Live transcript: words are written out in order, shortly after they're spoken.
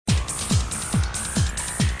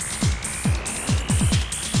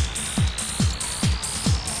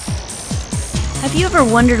Have you ever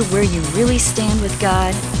wondered where you really stand with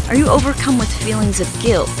God? Are you overcome with feelings of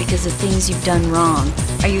guilt because of things you've done wrong?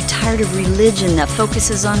 Are you tired of religion that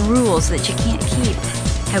focuses on rules that you can't keep?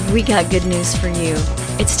 Have we got good news for you?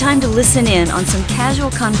 It's time to listen in on some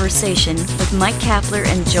casual conversation with Mike Kapler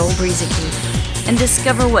and Joel Brueseke and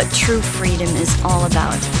discover what true freedom is all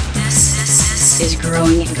about. This is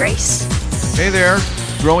Growing in Grace. Hey there,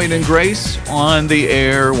 Growing in Grace on the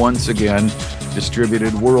air once again.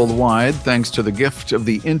 Distributed worldwide thanks to the gift of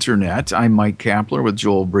the internet. I'm Mike Kapler with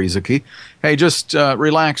Joel Brueseke. Hey, just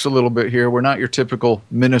relax a little bit here. We're not your typical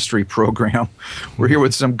ministry program. We're here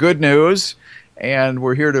with some good news, and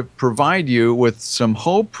we're here to provide you with some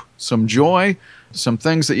hope, some joy, some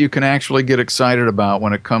things that you can actually get excited about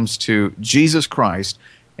when it comes to Jesus Christ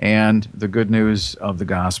and the good news of the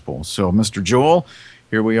gospel. So, Mr. Joel,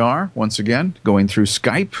 here we are, once again, going through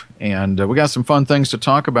Skype, and we got some fun things to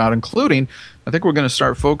talk about, including, I think we're going to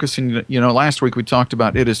start focusing, last week we talked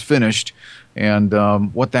about It Is Finished, and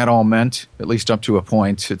what that all meant, at least up to a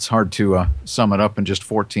point. It's hard to sum it up in just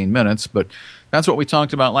 14 minutes, but that's what we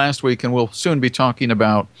talked about last week, and we'll soon be talking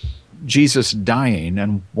about Jesus dying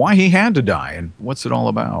and why he had to die and what's it all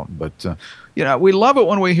about. But, we love it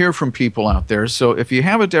when we hear from people out there. So if you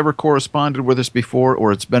haven't ever corresponded with us before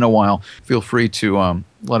or it's been a while, feel free to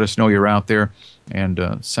let us know you're out there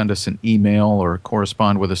and send us an email or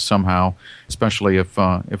correspond with us somehow, especially if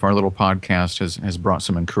our little podcast has brought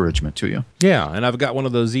some encouragement to you. Yeah, and I've got one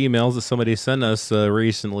of those emails that somebody sent us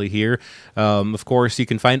recently here. Of course, you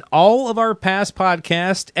can find all of our past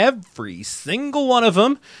podcasts, every single one of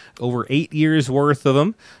them, over 8 years worth of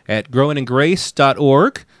them, at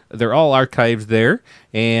growingingrace.org. They're all archived there,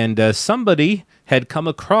 and somebody had come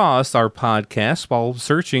across our podcast while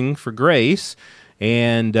searching for grace.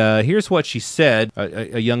 And here's what she said,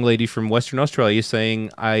 a young lady from Western Australia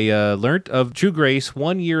saying, I learned of true grace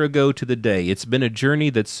 1 year ago to the day. It's been a journey,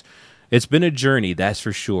 that's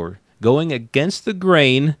for sure. Going against the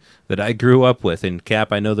grain that I grew up with. And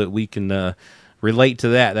Cap, I know that we can relate to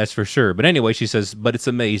that's for sure. But anyway, she says, but it's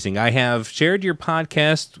amazing. I have shared your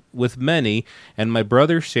podcast with many, and my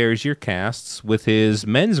brother shares your casts with his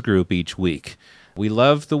men's group each week. We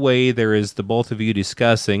love the way there is the both of you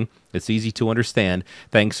discussing. It's easy to understand.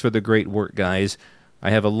 Thanks for the great work, guys. I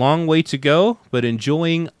have a long way to go, but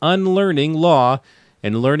enjoying unlearning law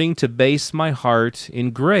and learning to base my heart in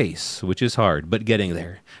grace, which is hard, but getting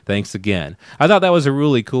there. Thanks again. I thought that was a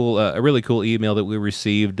really cool email that we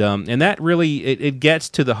received, and that really it gets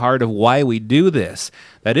to the heart of why we do this.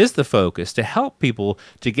 That is the focus, to help people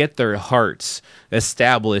to get their hearts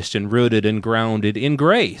established and rooted and grounded in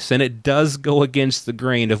grace. And it does go against the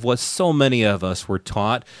grain of what so many of us were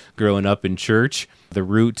taught growing up in church. The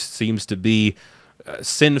root seems to be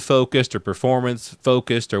sin-focused or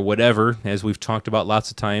performance-focused or whatever, as we've talked about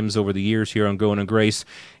lots of times over the years here on Growing in Grace.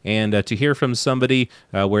 And to hear from somebody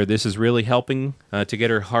where this is really helping to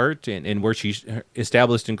get her heart and where she's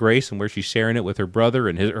established in grace and where she's sharing it with her brother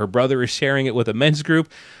and her brother is sharing it with a men's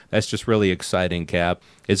group, that's just really exciting, Cap.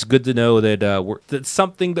 It's good to know that that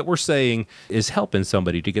something that we're saying is helping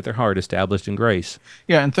somebody to get their heart established in grace.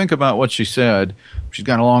 Yeah, and think about what she said. She's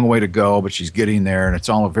got a long way to go, but she's getting there, and it's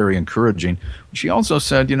all very encouraging. She also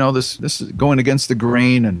said, this is going against the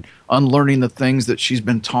grain and unlearning the things that she's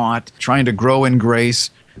been taught, trying to grow in grace,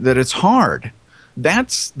 that it's hard.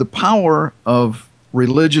 That's the power of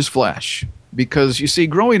religious flesh. Because, you see,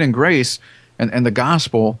 growing in grace and the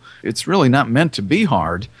gospel, it's really not meant to be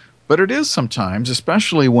hard, but it is sometimes,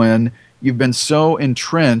 especially when you've been so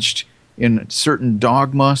entrenched in certain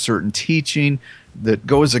dogma, certain teaching that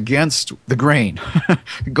goes against the grain,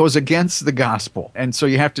 goes against the gospel. And so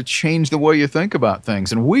you have to change the way you think about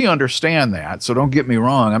things. And we understand that, so don't get me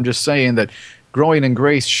wrong. I'm just saying that growing in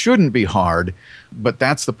grace shouldn't be hard, but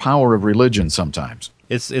that's the power of religion sometimes.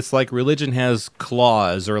 It's like religion has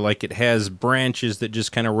claws, or like it has branches that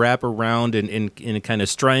just kind of wrap around and kind of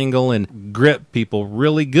strangle and grip people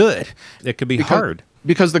really good. It could be hard.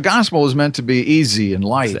 Because the gospel is meant to be easy and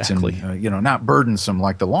light, exactly. And not burdensome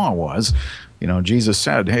like the law was. Jesus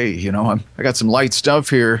said, hey, I got some light stuff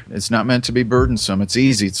here. It's not meant to be burdensome. It's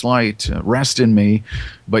easy. It's light. Rest in me.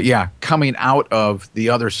 But yeah, coming out of the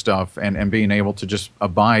other stuff and being able to just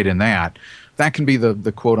abide in that can be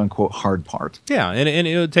the quote-unquote hard part. Yeah, and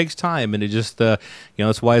it takes time, and it just,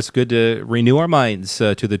 that's why it's good to renew our minds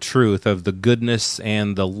to the truth of the goodness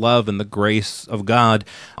and the love and the grace of God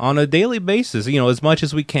on a daily basis, as much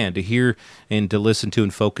as we can, to hear and to listen to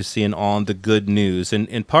and focus in on the good news.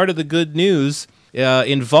 And part of the good news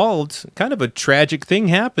involved kind of a tragic thing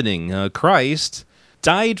happening. Christ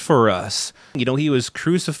died for us. He was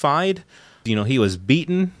crucified, he was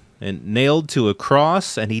beaten and nailed to a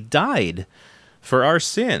cross, and he died for our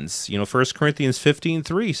sins. 1 Corinthians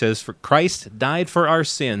 15:3 says, "For Christ died for our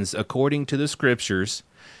sins according to the Scriptures,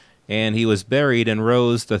 and he was buried and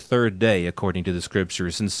rose the third day according to the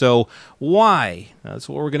Scriptures." And so why? That's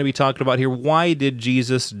what we're going to be talking about here. Why did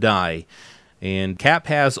Jesus die? And Cap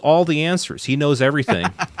has all the answers. He knows everything.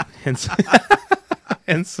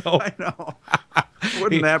 and so I know.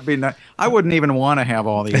 Wouldn't that be nice? I wouldn't even want to have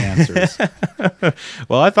all the answers.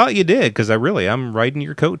 Well, I thought you did, because I'm riding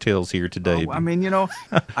your coattails here today. I mean,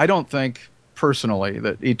 I don't think personally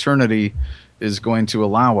that eternity is going to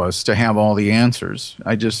allow us to have all the answers.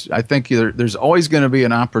 I think there's always going to be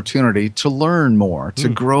an opportunity to learn more, to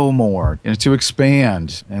grow more, and to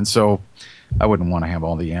expand. And so I wouldn't want to have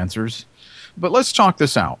all the answers. But let's talk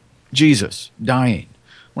this out. Jesus dying.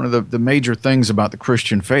 One of the major things about the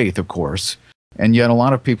Christian faith, of course, and yet a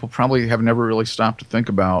lot of people probably have never really stopped to think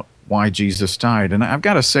about why Jesus died. And I've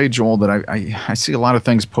got to say, Joel, that I see a lot of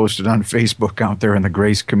things posted on Facebook out there in the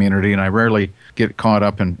Grace community, and I rarely get caught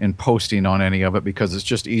up in posting on any of it because it's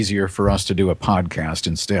just easier for us to do a podcast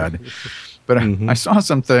instead. But I saw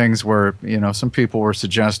some things where, some people were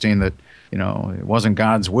suggesting that, it wasn't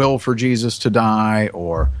God's will for Jesus to die,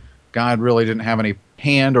 or God really didn't have any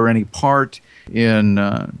hand or any part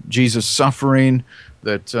in Jesus' suffering,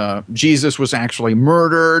 that Jesus was actually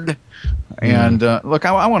murdered. And look,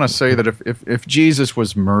 I want to say that if Jesus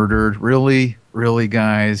was murdered, really,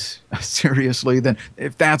 guys, seriously, then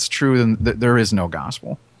if that's true, then there is no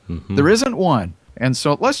gospel. There isn't one. And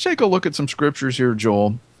so let's take a look at some scriptures here,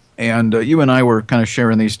 Joel. And you and I were kind of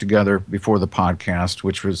sharing these together before the podcast,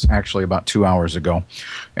 which was actually about 2 hours ago.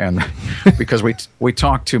 And because we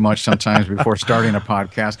talk too much sometimes before starting a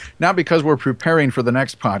podcast, not because we're preparing for the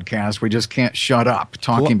next podcast, we just can't shut up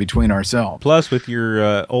talking between ourselves. Plus, with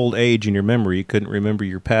your old age and your memory, you couldn't remember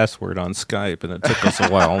your password on Skype, and it took us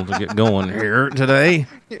a while to get going here today.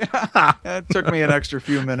 Yeah, it took me an extra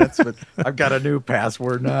few minutes, but I've got a new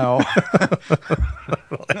password now.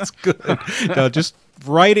 Well, that's good. Now, just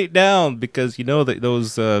write it down, because you know that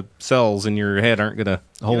those cells in your head aren't going to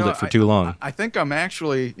hold it for too long. I think I'm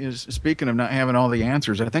actually, speaking of not having all the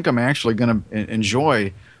answers, I think I'm actually going to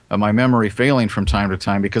enjoy my memory failing from time to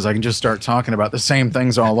time, because I can just start talking about the same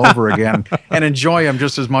things all over again and enjoy them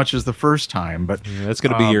just as much as the first time. But that's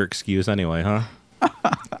going to be your excuse anyway,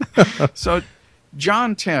 huh? So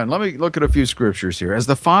John 10, let me look at a few scriptures here. As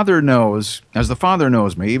the Father knows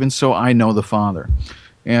me, even so I know the Father.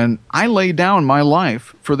 And I lay down my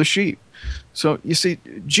life for the sheep. So you see,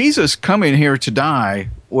 Jesus coming here to die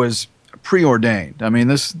was preordained. I mean,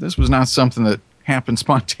 this was not something that happened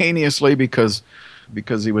spontaneously because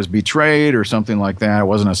he was betrayed or something like that. It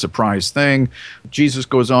wasn't a surprise thing. Jesus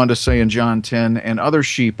goes on to say in John 10, "And other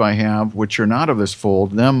sheep I have, which are not of this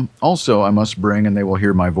fold, them also I must bring, and they will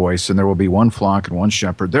hear my voice, and there will be one flock and one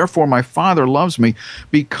shepherd. Therefore my Father loves me,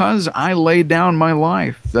 because I lay down my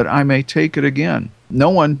life, that I may take it again. No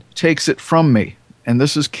one takes it from me." And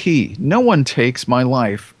this is key. No one takes my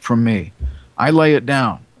life from me. I lay it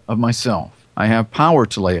down of myself. I have power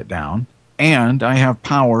to lay it down, and I have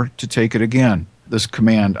power to take it again. This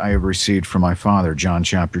command I have received from my Father, John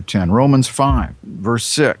chapter 10. Romans 5, verse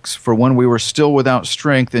 6, "For when we were still without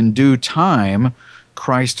strength, in due time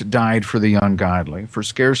Christ died for the ungodly. For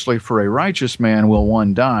scarcely for a righteous man will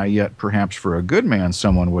one die, yet perhaps for a good man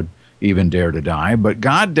someone would even dare to die. But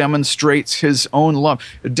God demonstrates his own love."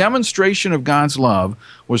 A demonstration of God's love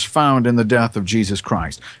was found in the death of Jesus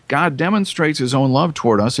Christ. God demonstrates his own love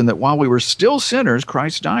toward us in that while we were still sinners,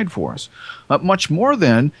 Christ died for us. Much more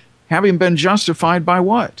than having been justified by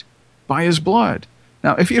what? By his blood.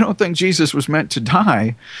 Now, if you don't think Jesus was meant to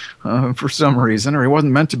die for some reason, or he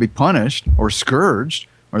wasn't meant to be punished or scourged,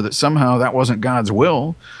 or that somehow that wasn't God's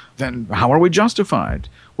will, then how are we justified?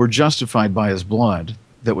 We're justified by his blood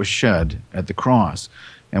that was shed at the cross,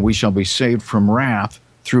 and we shall be saved from wrath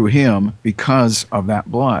through him because of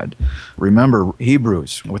that blood. Remember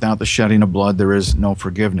Hebrews, without the shedding of blood there is no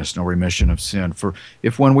forgiveness, no remission of sin. For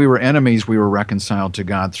if when we were enemies we were reconciled to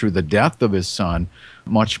God through the death of his Son,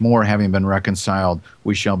 much more having been reconciled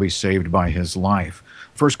we shall be saved by his life.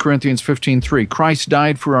 1 Corinthians 15:3, "Christ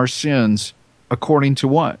died for our sins according to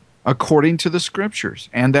what? According to the Scriptures,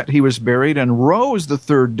 and that he was buried and rose the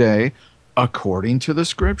third day according to the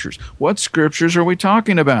Scriptures." What Scriptures are we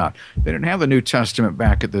talking about? They didn't have the New Testament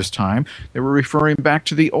back at this time. They were referring back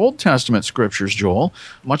to the Old Testament Scriptures, Joel,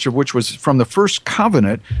 much of which was from the first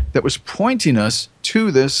covenant that was pointing us to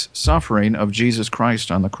this suffering of Jesus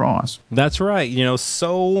Christ on the cross. That's right.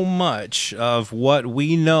 So much of what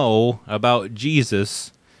we know about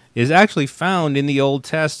Jesus is actually found in the Old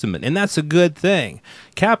Testament, and that's a good thing.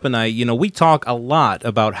 Cap and I, we talk a lot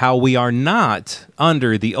about how we are not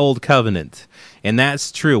under the Old Covenant, and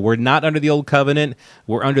that's true. We're not under the Old Covenant.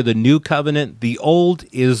 We're under the New Covenant. The Old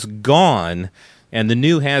is gone, and the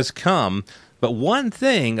New has come. But one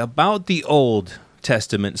thing about the Old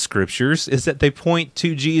Testament scriptures is that they point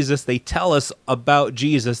to Jesus. They tell us about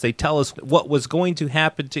Jesus. They tell us what was going to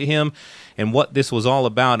happen to him and what this was all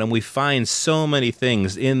about. And we find so many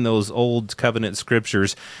things in those Old Covenant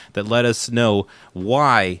scriptures that let us know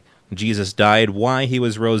why Jesus died, why he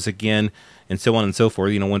was rose again, and so on and so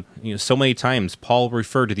forth. So many times Paul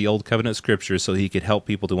referred to the Old Covenant scriptures so he could help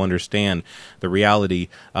people to understand the reality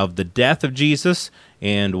of the death of Jesus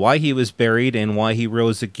and why he was buried and why he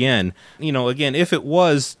rose again. Again, if it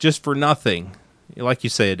was just for nothing, like you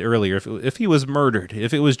said earlier, if he was murdered,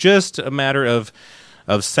 if it was just a matter of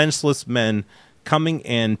senseless men coming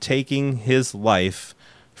and taking his life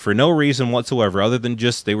for no reason whatsoever other than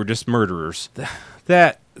they were just murderers,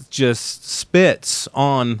 that just spits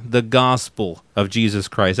on the gospel of Jesus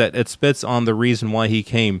Christ. It spits on the reason why he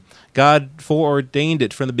came. God foreordained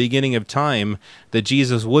it from the beginning of time that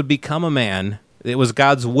Jesus would become a man. It was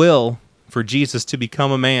God's will for Jesus to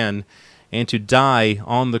become a man and to die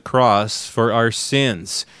on the cross for our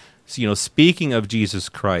sins. Speaking of Jesus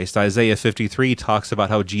Christ, Isaiah 53 talks about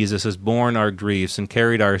how Jesus has borne our griefs and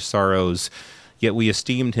carried our sorrows. Yet we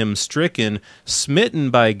esteemed him stricken, smitten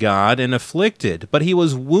by God, and afflicted. But he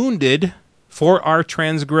was wounded for our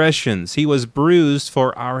transgressions. He was bruised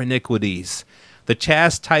for our iniquities. The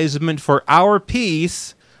chastisement for our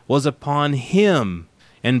peace was upon him.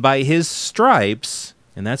 And by his stripes,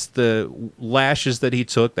 and that's the lashes that he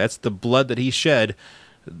took, that's the blood that he shed,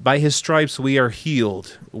 by his stripes we are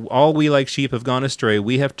healed. All we like sheep have gone astray.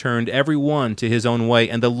 We have turned every one to his own way.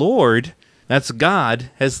 And the Lord, that's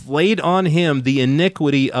God, has laid on him the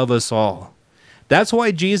iniquity of us all. That's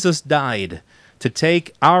why Jesus died, to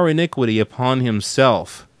take our iniquity upon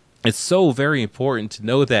himself. It's so very important to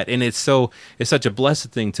know that, and it's such a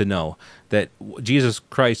blessed thing to know that Jesus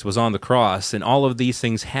Christ was on the cross, and all of these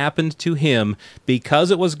things happened to him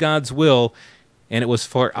because it was God's will, and it was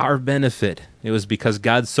for our benefit. It was because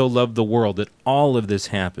God so loved the world that all of this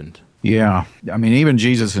happened. Yeah. Even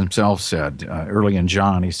Jesus himself said, early in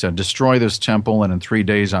John, he said, "Destroy this temple, and in 3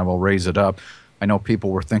 days I will raise it up." I know people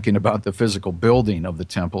were thinking about the physical building of the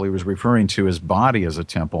temple. He was referring to his body as a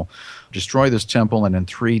temple. "Destroy this temple, and in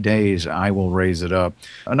 3 days I will raise it up."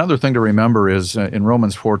 Another thing to remember is in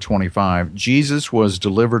Romans 4:25, Jesus was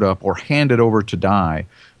delivered up or handed over to die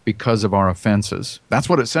because of our offenses. That's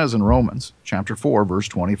what it says in Romans chapter 4, verse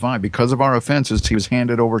 25. Because of our offenses, he was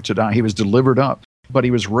handed over to die. He was delivered up. But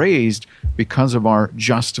he was raised because of our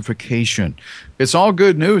justification. It's all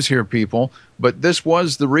good news here, people, but this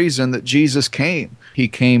was the reason that Jesus came. He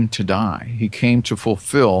came to die. He came to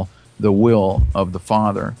fulfill the will of the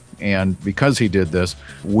Father. And because he did this,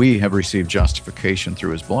 we have received justification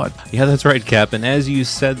through his blood. Yeah, that's right, Cap. And as you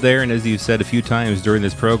said there, and as you said a few times during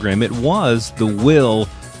this program, it was the will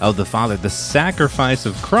of the Father, the sacrifice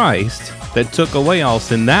of Christ that took away all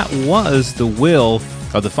sin. That was the will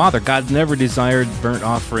of the Father. God never desired burnt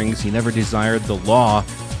offerings. He never desired the law.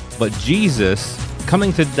 But Jesus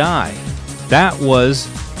coming to die, that was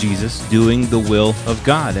Jesus doing the will of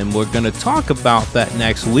God. And we're going to talk about that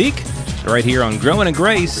next week right here on Growing in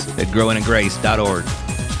Grace at growingingrace.org.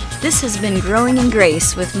 This has been Growing in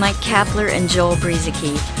Grace with Mike Kapler and Joel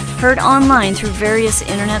Brizicki, heard online through various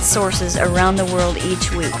internet sources around the world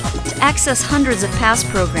each week. To access hundreds of past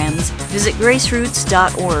programs, visit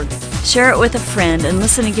graceroots.org. Share it with a friend and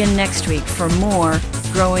listen again next week for more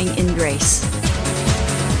Growing in Grace.